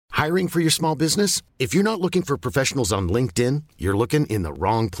Hiring for your small business? If you're not looking for professionals on LinkedIn, you're looking in the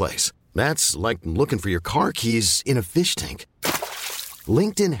wrong place. That's like looking for your car keys in a fish tank.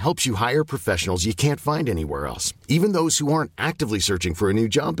 LinkedIn helps you hire professionals you can't find anywhere else, even those who aren't actively searching for a new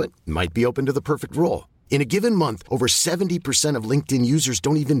job but might be open to the perfect role. In a given month, over 70% of LinkedIn users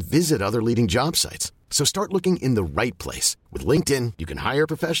don't even visit other leading job sites. So start looking in the right place. With LinkedIn, you can hire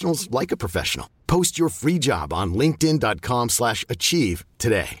professionals like a professional. Post your free job on linkedin.com/achieve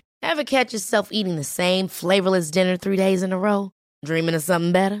today. Ever catch yourself eating the same flavorless dinner 3 days in a row? Dreaming of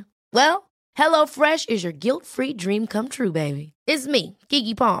something better? Well, HelloFresh is your guilt-free dream come true, baby. It's me,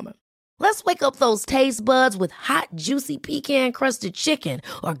 Keke Palmer. Let's wake up those taste buds with hot, juicy pecan-crusted chicken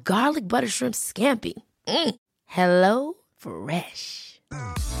or garlic butter shrimp scampi. Hello Fresh.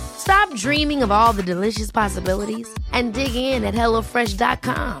 Stop dreaming of all the delicious possibilities and dig in at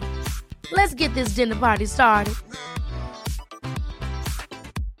HelloFresh.com. Let's get this dinner party started.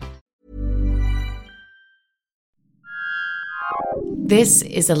 This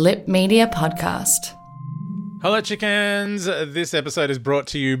is a Lip Media podcast. Hello, chickens. This episode is brought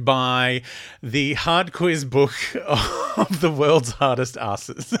to you by the hard quiz book of the world's hardest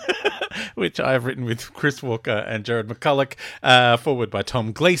asses, which I have written with Chris Walker and Jared McCulloch, forward by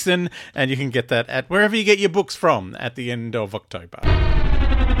Tom Gleeson, and you can get that at wherever you get your books from at the end of October.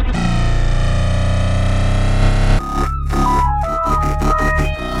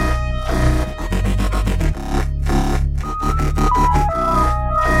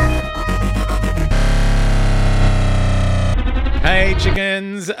 Hey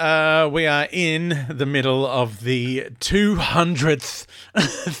chickens, we are in the middle of the 200th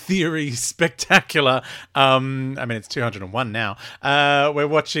Theory Spectacular. It's 201 now. We're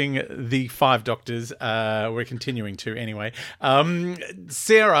watching The Five Doctors. We're continuing to anyway.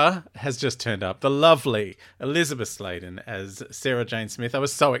 Sarah has just turned up. The lovely Elizabeth Sladen as Sarah Jane Smith. I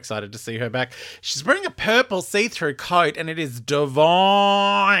was so excited to see her back. She's wearing a purple see-through coat and it is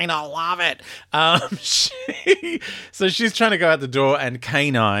divine. I love it. So she's trying to go out the door, and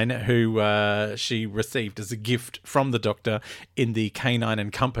K9, who she received as a gift from the Doctor in the K9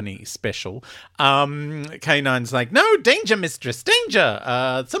 and Company special. K9's like, no, danger, mistress, danger.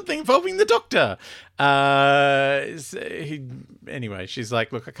 Something involving the Doctor. Anyway, she's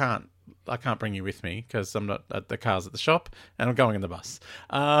like, look, I can't bring you with me because I'm not at the car's at the shop and I'm going in the bus.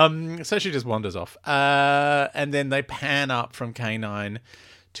 So she just wanders off. And then they pan up from K9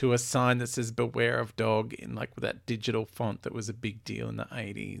 to a sign that says beware of dog in like that digital font that was a big deal in the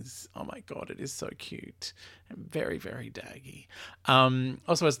 80s. Oh my God, it is so cute. And very, very daggy.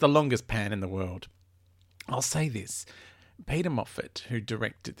 Also, it's the longest pan in the world. I'll say this. Peter Moffat, who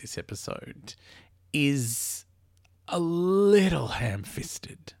directed this episode, is a little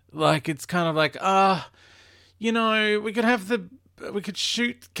ham-fisted. Like, it's kind of like, we could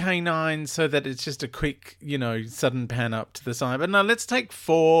shoot K9 so that it's just a quick, sudden pan up to the sign. But no, let's take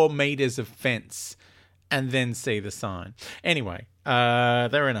 4 meters of fence and then see the sign. Anyway, they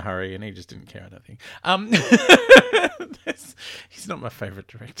were in a hurry and he just didn't care, I don't think. He's not my favourite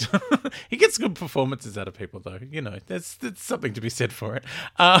director. He gets good performances out of people, though. There's something to be said for it.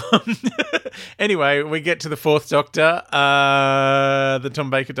 Anyway, we get to the 4th Doctor, the Tom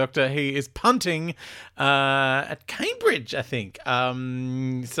Baker Doctor. He is punting at Cambridge, I think.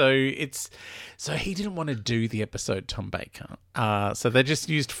 So he didn't want to do the episode, Tom Baker. So they just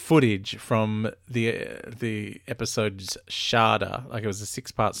used footage from the episode's Sharda. Like, it was a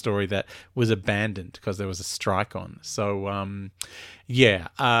 6-part story that was abandoned because there was a strike on. So,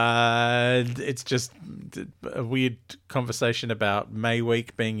 it's just a weird conversation about May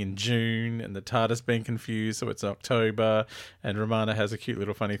week being in June and the TARDIS being confused, so it's October. And Romana has a cute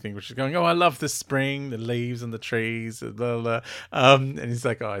little funny thing, which is going, oh, I love the spring, the leaves on the trees, blah, blah. And he's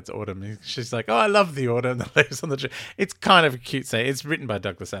like, oh, it's autumn. And she's like, oh, I love the autumn, the leaves on the tree. It's kind of a cute say. It's written by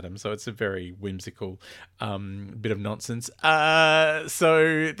Douglas Adams, so it's a very whimsical bit of nonsense.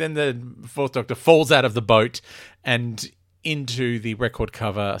 So then the 4th Doctor falls out of the boat and into the record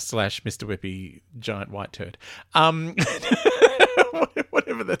cover / Mr. Whippy giant white turd.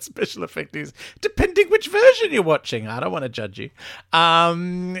 Whatever that special effect is, depending which version you're watching. I don't want to judge you.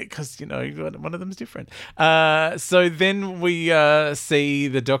 Because, one of them's different. So then we see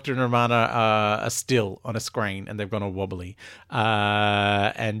the Doctor and Romana are still on a screen and they've gone all wobbly.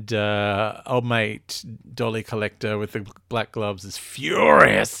 And old mate Dolly Collector with the black gloves is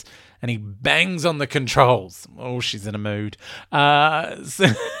furious. And he bangs on the controls. Oh, she's in a mood.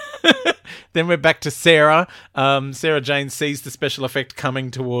 Then we're back to Sarah. Sarah Jane sees the special effect coming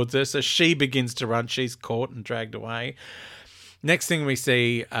towards her, so she begins to run. She's caught and dragged away. Next thing we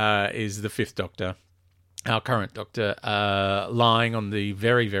see is the 5th Doctor. our current Doctor, lying on the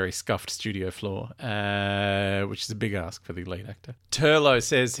very, very scuffed studio floor, which is a big ask for the lead actor. Turlough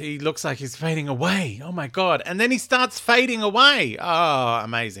says he looks like he's fading away. Oh, my God. And then he starts fading away. Oh,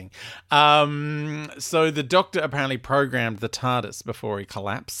 amazing. So the Doctor apparently programmed the TARDIS before he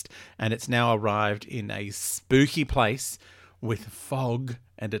collapsed, and it's now arrived in a spooky place with fog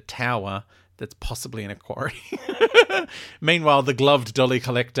and a tower that's possibly in a quarry. Meanwhile, the gloved dolly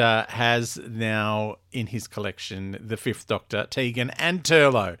collector has now in his collection the fifth Doctor, Tegan, and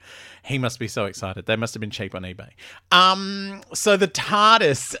Turlough. He must be so excited. They must have been cheap on eBay. So the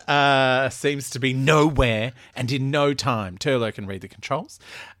TARDIS seems to be nowhere and in no time. Turlough can read the controls.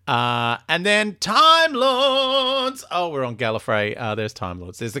 And then Time Lords. Oh, we're on Gallifrey. There's Time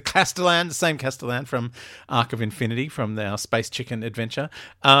Lords. There's the Castellan, the same Castellan from Arc of Infinity, from our Space Chicken adventure.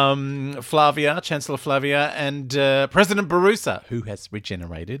 Flavia, Chancellor Flavia, and President Barusa, who has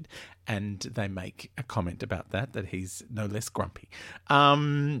regenerated. And they make a comment about that he's no less grumpy.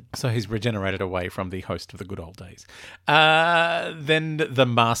 So he's regenerated away from the host of the good old days. Then the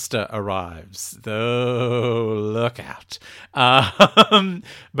Master arrives. Oh, look out. Barusa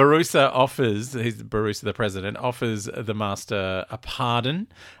Barusa the President, offers the Master a pardon.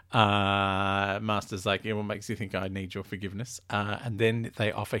 Master's like, what makes you think I need your forgiveness? And then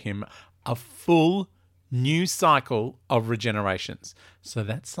they offer him a full new cycle of regenerations. So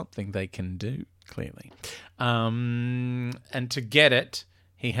that's something they can do, clearly. And to get it,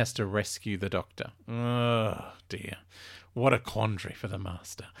 he has to rescue the Doctor. Oh, dear. What a quandary for the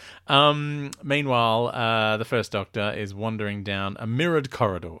Master. Meanwhile, the first Doctor is wandering down a mirrored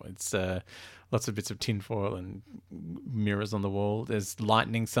corridor. It's lots of bits of tinfoil and mirrors on the wall. There's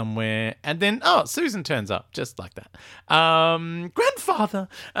lightning somewhere. And then, Susan turns up, just like that. Grandfather!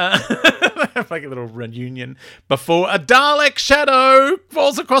 They have like a little reunion before a Dalek shadow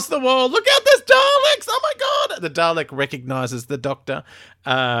falls across the wall. Look out, there's Daleks! Oh my God! The Dalek recognizes the Doctor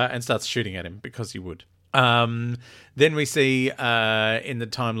and starts shooting at him, because he would. Then we see in the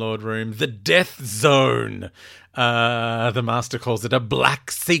Time Lord room the Death Zone. The Master calls it a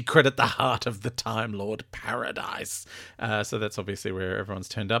black secret at the heart of the Time Lord paradise. So that's obviously where everyone's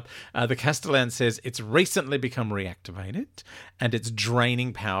turned up. The Castellan says it's recently become reactivated and it's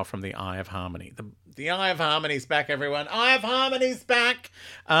draining power from the Eye of Harmony. The Eye of Harmony's back, everyone. Eye of Harmony's back.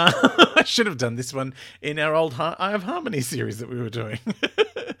 I should have done this one in our old Eye of Harmony series that we were doing.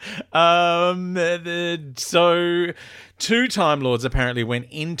 So 2 Time Lords apparently went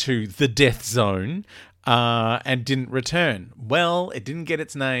into the Death Zone and didn't return. Well, it didn't get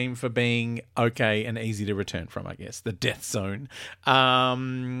its name for being okay and easy to return from, I guess, the Death Zone.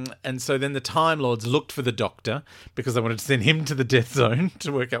 And so then the Time Lords looked for the Doctor because they wanted to send him to the Death Zone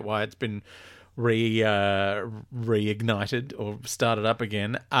to work out why it's been reignited or started up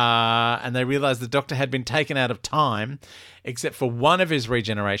again, and they realized the Doctor had been taken out of time except for one of his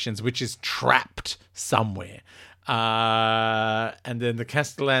regenerations, which is trapped somewhere. And then the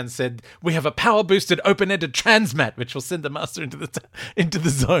Castellan said, we have a power-boosted open-ended transmat, which will send the Master into the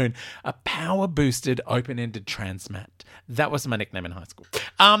zone. A power-boosted open-ended transmat. That was my nickname in high school.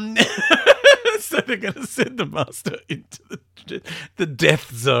 So they're going to send the Master into the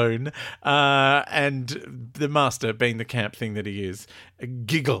Death Zone. And the Master, being the camp thing that he is,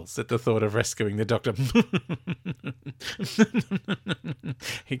 giggles at the thought of rescuing the Doctor.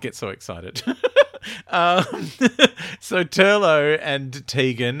 He gets so excited. So Turlough and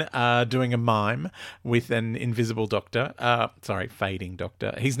Tegan are doing a mime with an invisible Doctor. Fading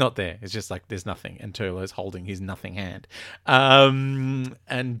Doctor. He's not there. It's just like there's nothing. And Turlough's holding his nothing hand. Then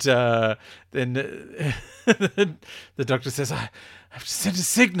the Doctor says, I have to send a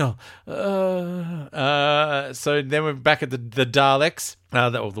signal. So then we're back at the Daleks.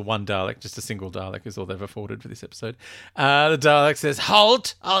 The one Dalek, just a single Dalek is all they've afforded for this episode. The Dalek says,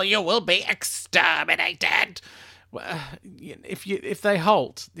 halt, or you will be exterminated. Well, if they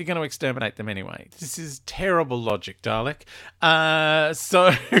halt, you're going to exterminate them anyway. This is terrible logic, Dalek.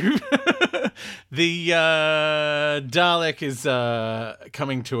 So the Dalek is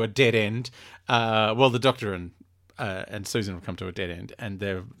coming to a dead end. The Doctor and Susan have come to a dead end, and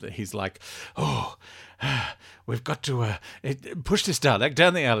he's like, we've got to push this Dalek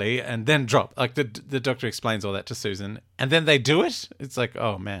down the alley and then drop. Like the Doctor explains all that to Susan, and then they do it. It's like,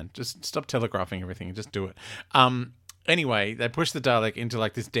 oh man, just stop telegraphing everything and just do it. Anyway, they push the Dalek into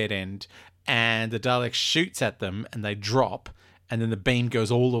like this dead end, and the Dalek shoots at them, and they drop. and then the beam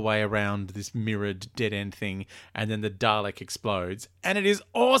goes all the way around this mirrored dead end thing, and then the Dalek explodes. And it is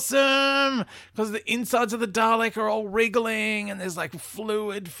awesome because the insides of the Dalek are all wriggling and there's like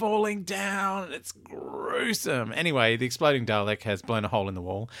fluid falling down and it's gruesome. Anyway, the exploding Dalek has blown a hole in the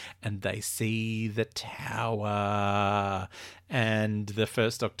wall and they see the tower. And the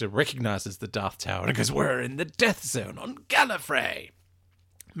First Doctor recognizes the Darth Tower and goes, "We're in the Death Zone on Gallifrey."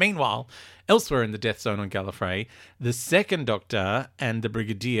 Meanwhile, elsewhere in the Death Zone on Gallifrey, the Second Doctor and the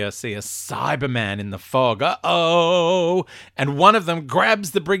Brigadier see a Cyberman in the fog. Uh-oh! And one of them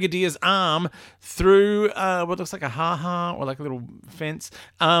grabs the Brigadier's arm through what looks like a ha-ha or like a little fence.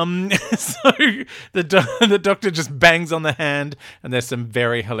 So the Doctor just bangs on the hand, and there's some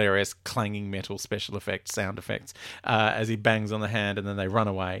very hilarious clanging metal special effects, sound effects, as he bangs on the hand, and then they run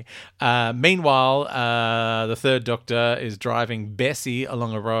away. Meanwhile, the Third Doctor is driving Bessie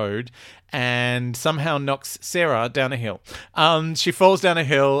along a road and somehow knocks Sarah down a hill. She falls down a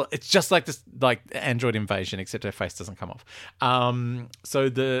hill. It's just like this, like Android Invasion, except her face doesn't come off. So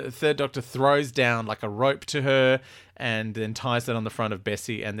the Third Doctor throws down like a rope to her and then ties it on the front of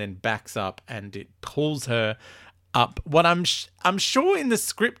Bessie and then backs up and it pulls her up. What I'm sure in the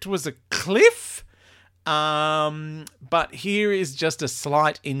script was a cliff, but here is just a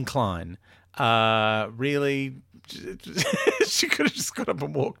slight incline. Really, she could have just got up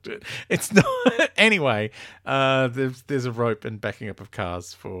and walked it. It's not. Anyway, there's a rope and backing up of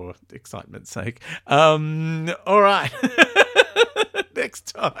cars for excitement's sake. All right.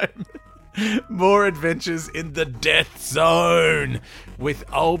 Next time, more adventures in the Death Zone with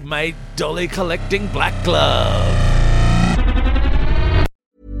old mate Dolly collecting black glove.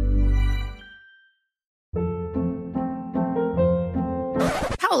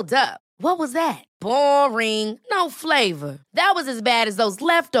 Hold up. What was that? Boring. No flavor. That was as bad as those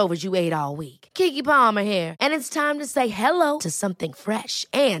leftovers you ate all week. Keke Palmer here, and it's time to say hello to something fresh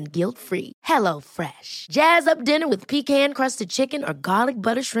and guilt-free. Hello Fresh. Jazz up dinner with pecan-crusted chicken or garlic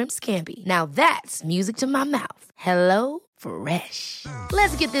butter shrimp scampi. Now that's music to my mouth. Hello Fresh.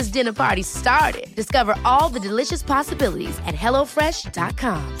 Let's get this dinner party started. Discover all the delicious possibilities at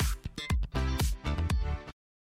HelloFresh.com.